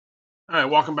All right,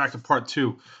 welcome back to part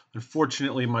two.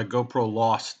 Unfortunately, my GoPro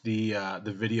lost the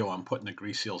video I'm putting the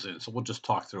grease seals in, so we'll just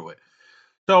talk through it.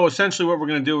 So essentially what we're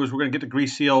going to do is we're going to get the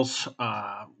grease seals.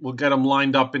 We'll get them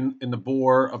lined up in the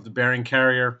bore of the bearing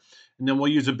carrier, and then we'll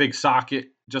use a big socket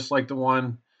just like the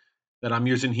one that I'm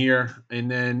using here. And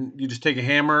then you just take a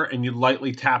hammer and you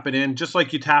lightly tap it in, just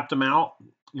like you tapped them out.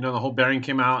 You know, the whole bearing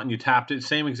came out and you tapped it.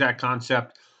 Same exact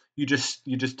concept. You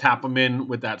just tap them in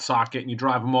with that socket and you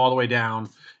drive them all the way down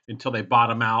until they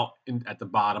bottom out at the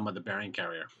bottom of the bearing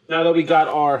carrier. Now that we got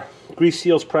our grease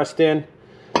seals pressed in,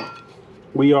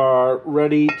 we are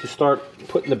ready to start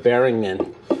putting the bearing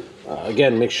in.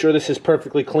 Again, make sure this is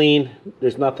perfectly clean.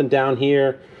 There's nothing down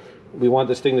here. We want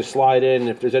this thing to slide in.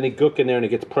 If there's any gook in there and it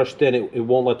gets pushed in, it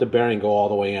won't let the bearing go all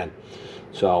the way in.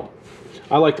 So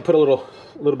I like to put a little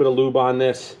bit of lube on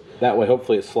this. That way,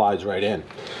 hopefully it slides right in.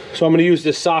 So I'm going to use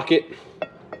this socket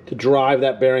to drive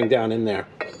that bearing down in there.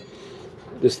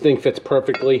 This thing fits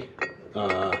perfectly.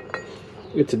 I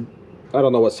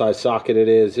don't know what size socket it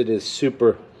is. It is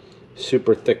super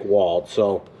thick walled.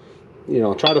 So, you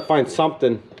know, try to find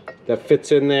something that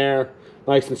fits in there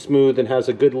nice and smooth and has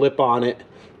a good lip on it.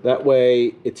 That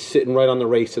way it's sitting right on the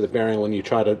race of the bearing when you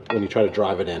try to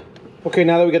drive it in. Okay,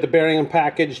 now that we got the bearing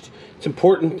unpackaged, it's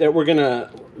important that we're gonna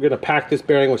pack this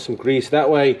bearing with some grease. That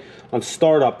way on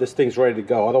startup this thing's ready to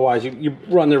go. Otherwise you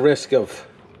run the risk of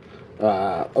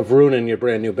ruining your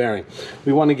brand new bearing.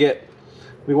 We want to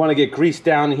get grease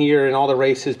down here in all the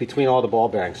races between all the ball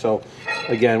bearings. So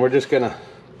again, we're just gonna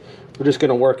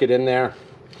work it in there.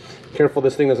 Careful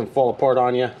this thing doesn't fall apart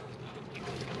on you.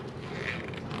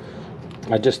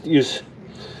 I just use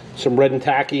some red and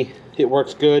tacky. It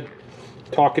works good.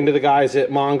 Talking to the guys at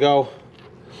Mongo,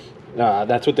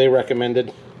 that's what they recommended.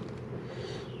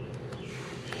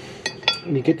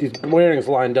 When you get these bearings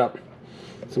lined up,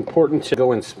 it's important to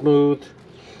go in smooth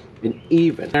and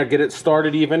even. Now get it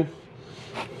started even.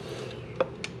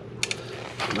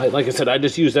 Like I said, I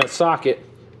just use that socket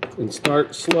and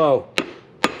start slow.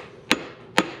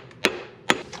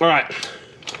 All right,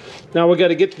 now we got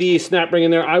to get the snap ring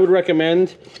in there. I would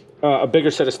recommend a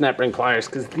bigger set of snap ring pliers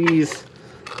because these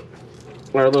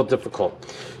are a little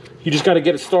difficult. You just got to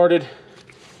get it started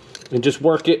and just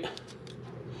work it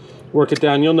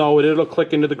down. You'll know it. It'll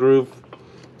click into the groove.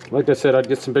 Like I said, I'd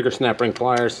get some bigger snap ring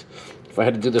pliers. If I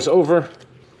had to do this over,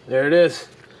 there it is.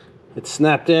 It's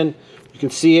snapped in. You can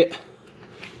see it.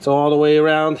 It's all the way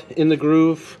around in the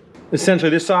groove. Essentially,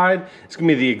 this side is going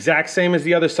to be the exact same as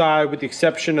the other side, with the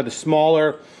exception of the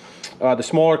smaller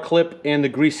clip and the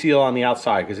grease seal on the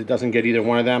outside, because it doesn't get either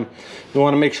one of them. You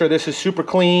want to make sure this is super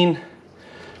clean.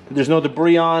 There's no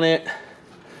debris on it.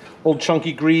 Old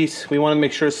chunky grease. We want to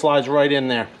make sure it slides right in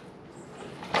there.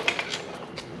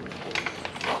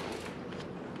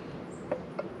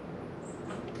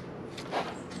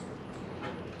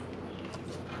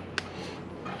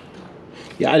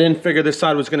 Yeah, I didn't figure this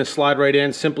side was going to slide right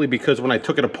in simply because when I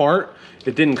took it apart,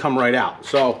 it didn't come right out.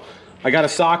 So I got a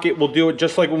socket. We'll do it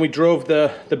just like when we drove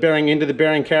the bearing into the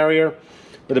bearing carrier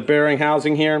or the bearing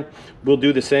housing here. We'll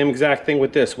do the same exact thing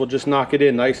with this. We'll just knock it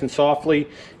in nice and softly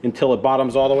until it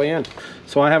bottoms all the way in.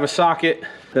 So I have a socket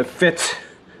that fits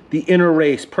the inner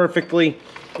race perfectly.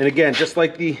 And again, just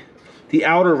like the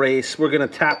outer race, we're going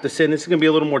to tap this in. This is going to be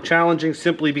a little more challenging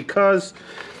simply because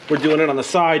we're doing it on the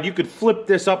side. You could flip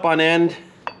this up on end,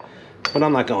 but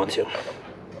I'm not going to.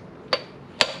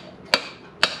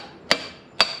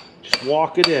 Just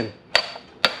walk it in.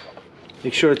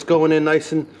 Make sure it's going in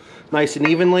nice and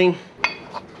evenly.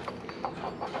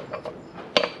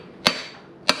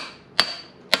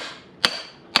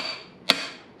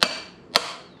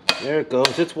 There it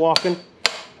goes. It's walking.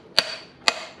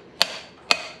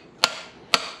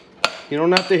 You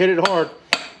don't have to hit it hard.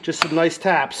 Just some nice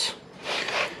taps.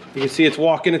 You can see it's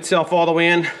walking itself all the way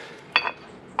in.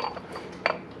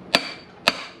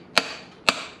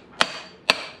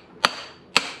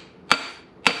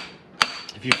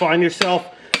 If you find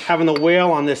yourself having to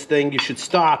wail on this thing, you should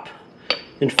stop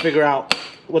and figure out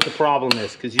what the problem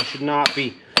is, because you should not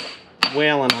be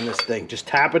wailing on this thing. Just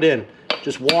tap it in.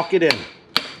 Just walk it in.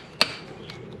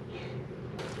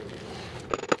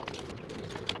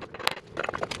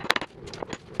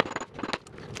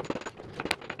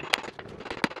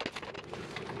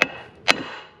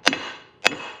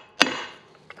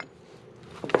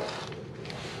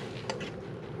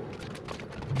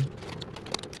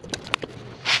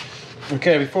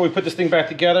 Okay, before we put this thing back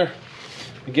together,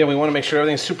 again, we want to make sure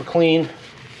everything's super clean.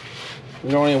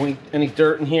 We don't want any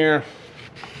dirt in here.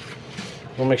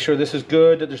 We'll make sure this is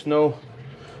good, that there's no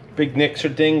big nicks or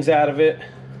dings out of it.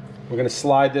 We're going to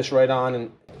slide this right on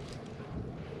and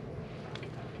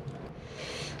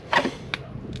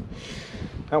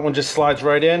That one just slides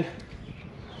right in.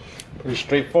 Pretty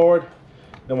straightforward.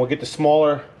 Then we'll get the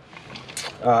smaller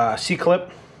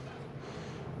C-clip.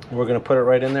 We're going to put it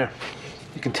right in there.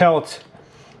 You can tell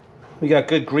we got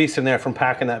good grease in there from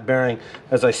packing that bearing.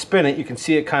 As I spin it, you can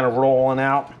see it kind of rolling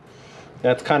out.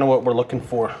 That's kind of what we're looking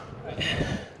for.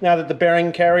 Now that the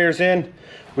bearing carrier's in,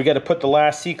 we got to put the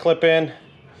last C-clip in.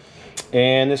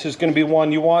 And this is going to be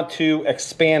one you want to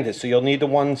expand it. So you'll need the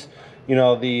ones, you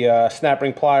know, the snap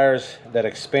ring pliers that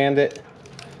expand it.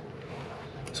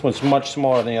 This one's much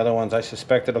smaller than the other ones. I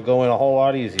suspect it'll go in a whole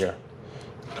lot easier.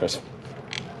 Chris.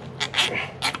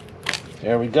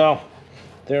 There we go.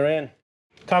 They're in.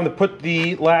 Time to put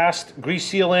the last grease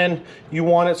seal in. You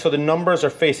want it so the numbers are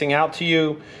facing out to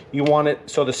you. You want it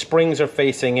so the springs are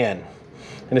facing in.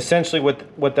 And essentially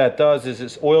what that does is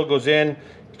this oil goes in,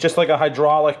 just like a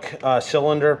hydraulic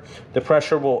cylinder. The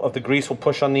pressure of the grease will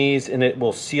push on these and it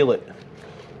will seal it.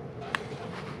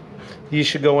 These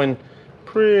should go in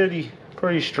pretty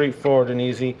straightforward and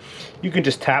easy. You can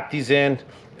just tap these in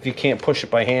if you can't push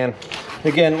it by hand.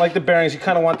 Again, like the bearings, you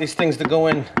kind of want these things to go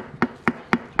in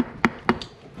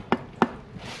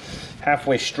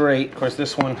halfway straight. Of course,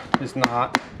 this one is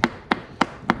not.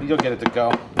 You'll get it to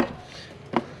go.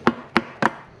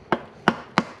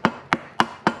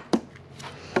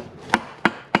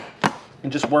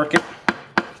 And just work it.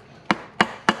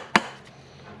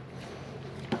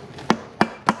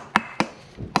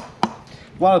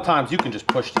 A lot of times you can just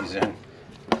push these in.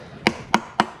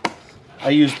 I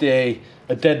used a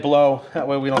dead blow, that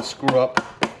way we don't screw up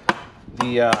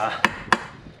the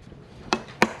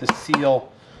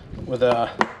seal with a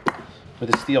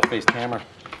steel-faced hammer.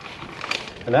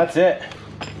 And that's it.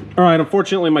 All right,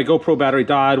 unfortunately my GoPro battery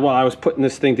died while I was putting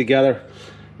this thing together.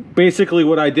 Basically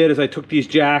what I did is I took these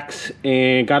jacks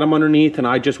and got them underneath and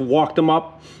I just walked them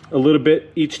up a little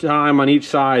bit each time on each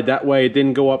side. That way it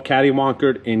didn't go up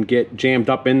cattywankered and get jammed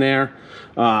up in there.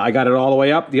 I got it all the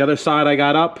way up. The other side I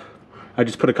got up. I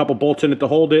just put a couple bolts in it to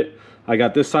hold it. I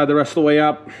got this side the rest of the way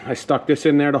up. I stuck this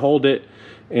in there to hold it.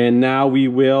 And now we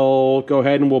will go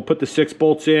ahead and we'll put the 6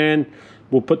 bolts in.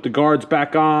 We'll put the guards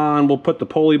back on. We'll put the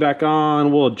pulley back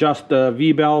on. We'll adjust the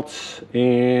V-belts.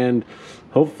 And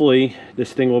hopefully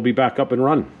this thing will be back up and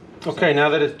running. Okay, now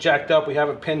that it's jacked up, we have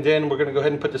it pinned in. We're going to go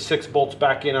ahead and put the 6 bolts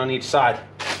back in on each side.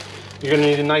 You're going to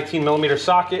need a 19mm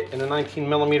socket and a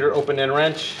 19mm open-end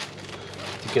wrench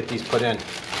to get these put in.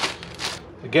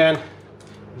 Again,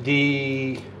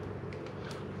 the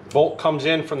bolt comes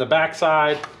in from the back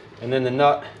side, and then the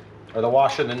nut, or the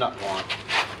washer and the nut go on.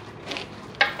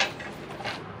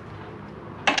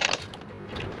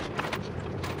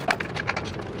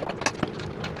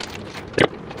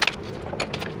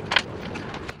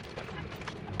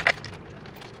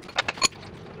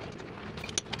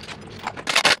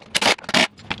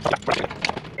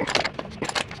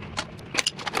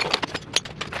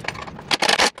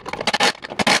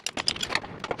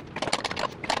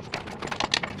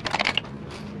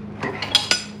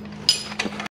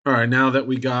 All right, now that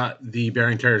we got the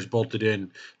bearing carriers bolted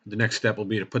in, the next step will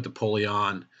be to put the pulley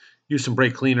on. Use some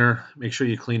brake cleaner. Make sure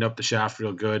you clean up the shaft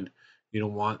real good. You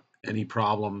don't want any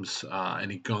problems,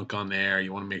 any gunk on there.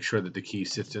 You want to make sure that the key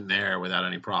sits in there without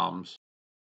any problems.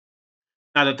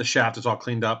 Now that the shaft is all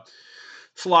cleaned up,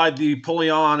 slide the pulley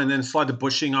on and then slide the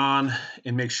bushing on,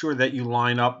 and make sure that you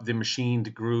line up the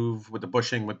machined groove with the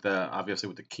bushing, with the obviously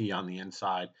with the key on the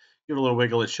inside. Give it a little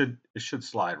wiggle. It should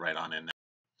slide right on in there.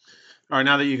 All right,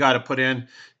 now that you got it put in,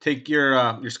 take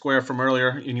your square from earlier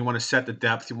and you want to set the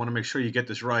depth. You want to make sure you get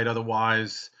this right.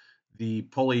 Otherwise, the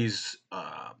pulleys,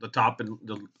 the top and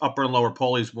the upper and lower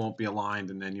pulleys won't be aligned,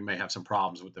 and then you may have some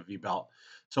problems with the V-belt.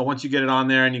 So once you get it on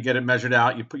there and you get it measured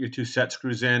out, you put your 2 set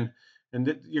screws in,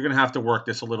 and you're going to have to work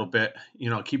this a little bit. You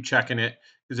know, keep checking it,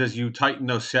 because as you tighten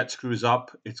those set screws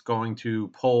up, it's going to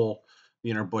pull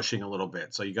the inner bushing a little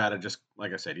bit. So you got to just,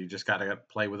 like I said, you just got to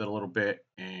play with it a little bit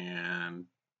and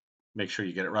make sure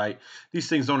you get it right. These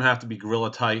things don't have to be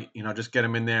gorilla tight. You know, just get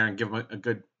them in there and give them a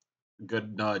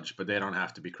good nudge, but they don't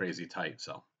have to be crazy tight.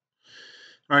 So, all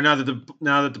right, now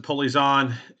that the pulley's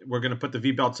on, we're going to put the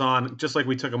V-belts on. Just like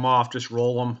we took them off, just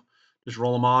roll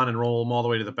them on and roll them all the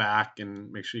way to the back,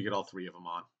 and make sure you get all 3 of them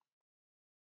on.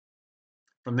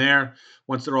 From there,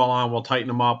 once they're all on, we'll tighten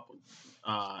them up.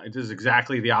 It is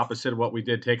exactly the opposite of what we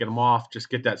did taking them off. Just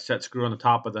get that set screw on the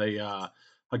top of the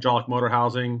hydraulic motor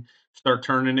housing, start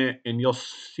turning it, and you'll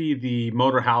see the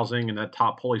motor housing and that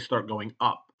top pulley start going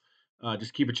up.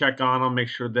 Just keep a check on them, make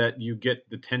sure that you get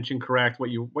the tension correct. What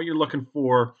you're looking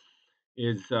for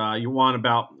is you want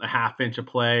about a 1/2 inch of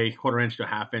play, 1/4 inch to a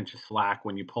 1/2 inch of slack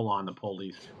when you pull on the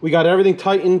pulleys. We got everything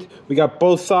tightened. We got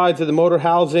both sides of the motor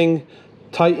housing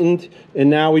tightened, and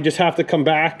now we just have to come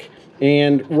back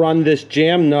and run this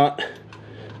jam nut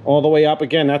all the way up.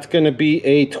 Again, that's going to be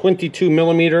a 22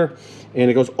 millimeter, and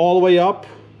it goes all the way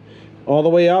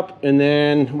up, and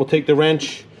then we'll take the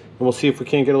wrench and we'll see if we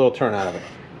can't get a little turn out of it.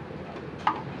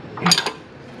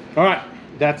 All right,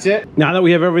 that's it. Now that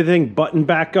we have everything buttoned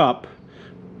back up,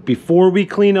 before we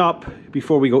clean up,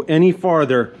 before we go any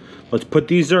farther, let's put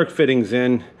these Zerk fittings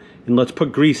in and let's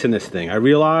put grease in this thing. I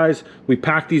realize we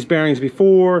packed these bearings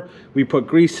before, we put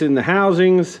grease in the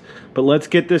housings, but let's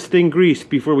get this thing greased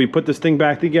before we put this thing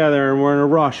back together and we're in a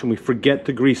rush and we forget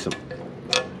to grease them.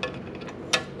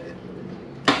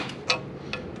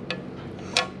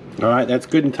 All right, that's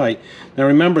good and tight. Now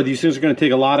remember, these things are going to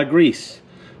take a lot of grease.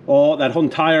 That whole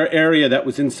entire area that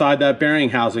was inside that bearing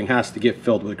housing has to get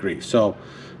filled with grease. So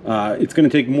it's going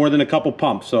to take more than a couple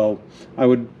pumps. So I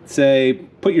would say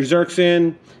put your Zerks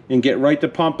in and get right to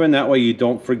pumping. That way you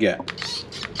don't forget.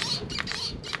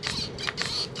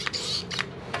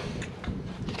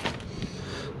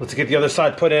 Let's get the other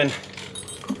side put in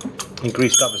and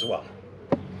greased up as well.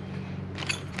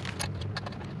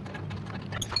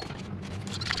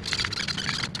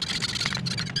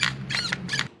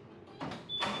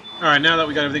 All right, now that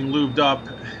we got everything lubed up,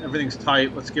 everything's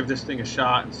tight, let's give this thing a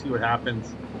shot and see what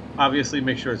happens. Obviously,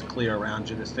 make sure it's clear around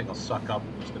you. This thing will suck up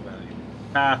just about any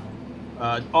path.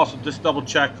 Also, just double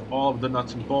check all of the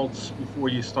nuts and bolts before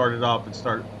you start it up and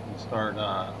start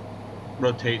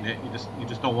rotating it. You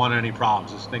just don't want any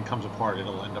problems. This thing comes apart,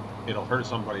 it'll hurt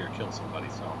somebody or kill somebody.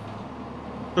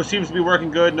 So it seems to be working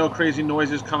good. No crazy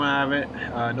noises coming out of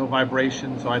it. No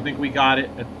vibration. So I think we got it.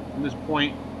 At this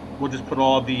point, we'll just put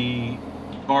all the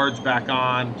guards back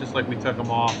on just like we took them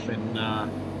off, and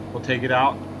we'll take it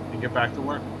out and get back to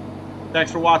work. Thanks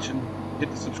for watching.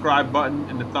 Hit the subscribe button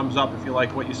and the thumbs up if you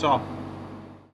like what you saw.